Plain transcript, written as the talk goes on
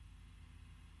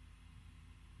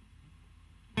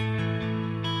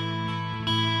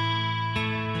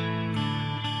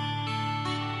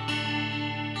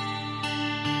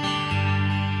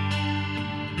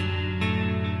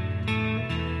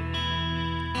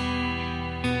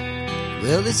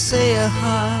Well, they say a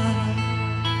heart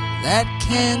that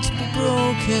can't be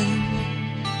broken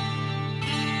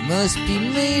must be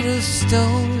made of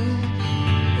stone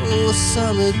or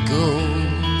solid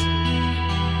gold.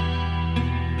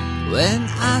 When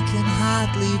I can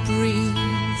hardly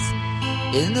breathe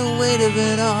in the weight of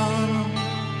it all,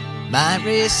 my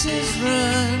race is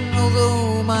run,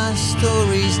 although my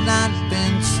story's not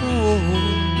been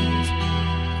told.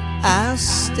 I'll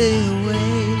stay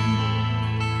away,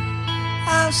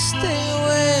 I'll stay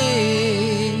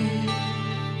away,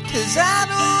 'cause I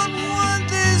don't want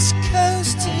this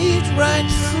curse to eat right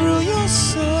through your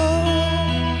soul.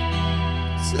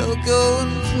 So go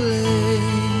and play,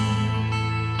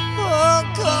 oh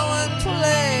go and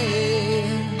play,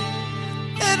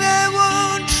 and I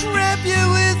won't trap you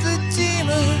with the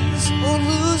demons or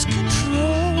lose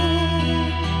control.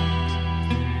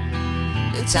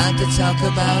 The time to talk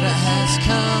about it has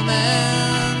come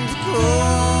and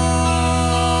gone.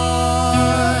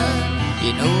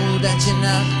 You know that you're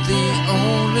not the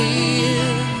only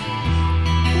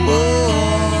one.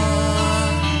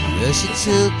 Well, she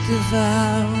took the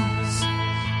vows,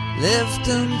 left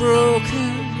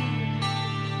unbroken.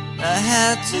 I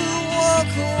had to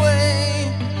walk away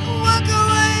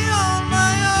on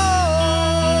my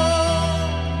own.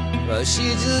 But she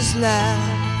just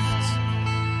laughed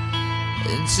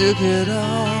and took it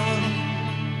on,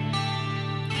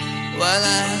 while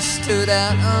I stood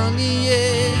out on the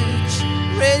edge,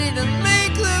 ready to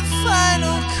make the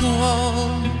final call.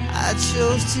 I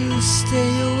chose to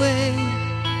stay away,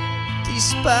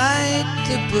 despite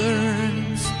the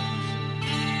burns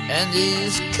and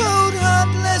these cold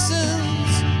hard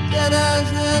lessons that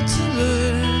I've had to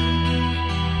learn.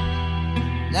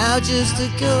 Now just a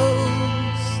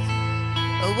ghost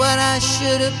of what I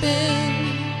should have been.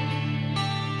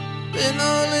 When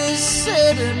all is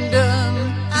said and done,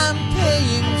 I'm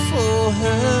paying for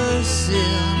her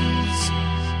sins.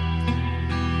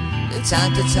 The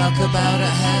time to talk about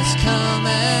it has come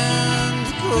and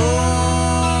gone.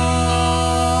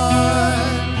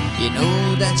 You know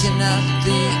that you're not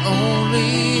the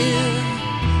only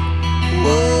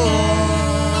one.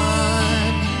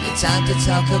 The time to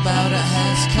talk about it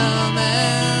has come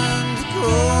and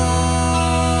gone.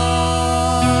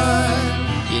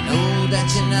 You know that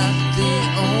you're not the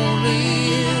only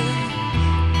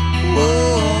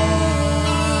one.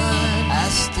 I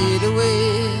stayed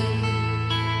away,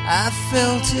 I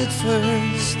felt it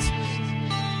first,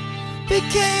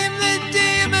 became the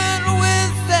demon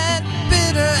with that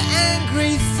bitter,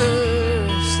 angry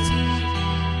thirst.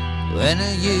 When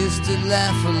I used to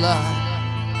laugh a lot,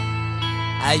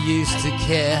 I used to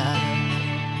care.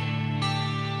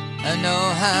 I know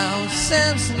how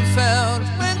Samson felt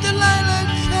when Delilah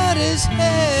cut his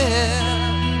hair.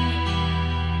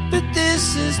 But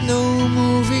this is no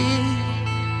movie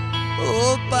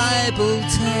or Bible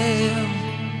tale.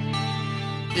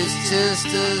 It's just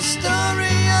a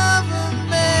story of a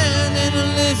man in a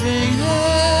living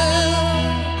hell.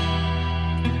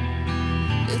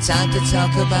 The time to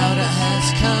talk about it has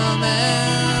come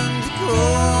and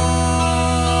gone.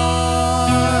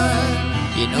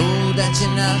 You know that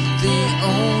you're not the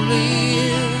only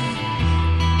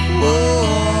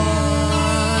one.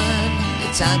 The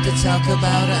time to talk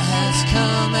about it has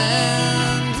come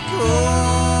and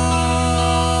gone.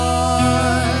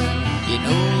 You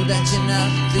know that you're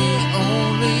not the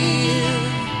only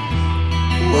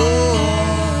one.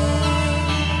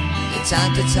 The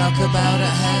time to talk about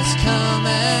it has come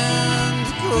and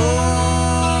gone.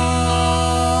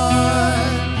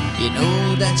 You know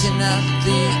that you're not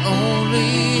the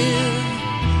only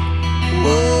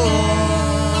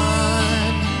one.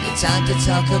 The time to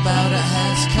talk about it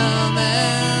has come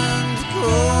and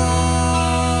gone.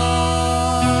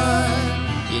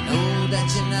 You know that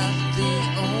you're not the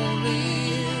only